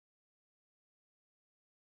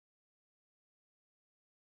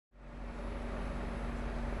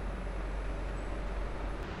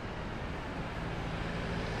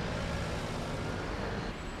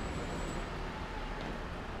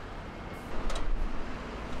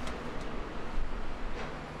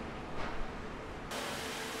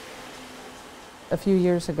a few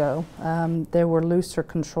years ago, there were looser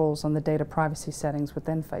controls on the data privacy settings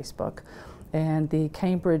within Facebook. And the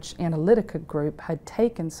Cambridge Analytica group had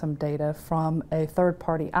taken some data from a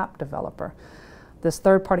third-party app developer. This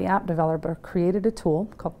third-party app developer created a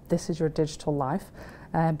tool called This Is Your Digital Life,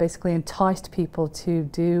 and basically enticed people to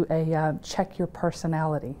do a check your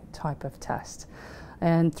personality type of test.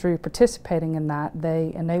 And through participating in that,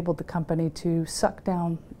 they enabled the company to suck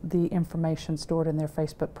down the information stored in their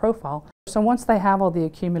Facebook profile. So once they have all the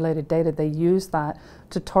accumulated data, they use that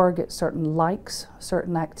to target certain likes,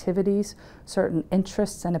 certain activities, certain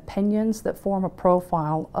interests and opinions that form a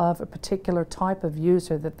profile of a particular type of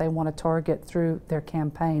user that they want to target through their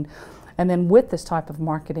campaign. And then with this type of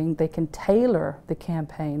marketing, they can tailor the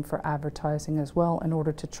campaign for advertising as well in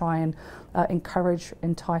order to try and encourage,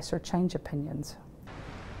 entice, or change opinions.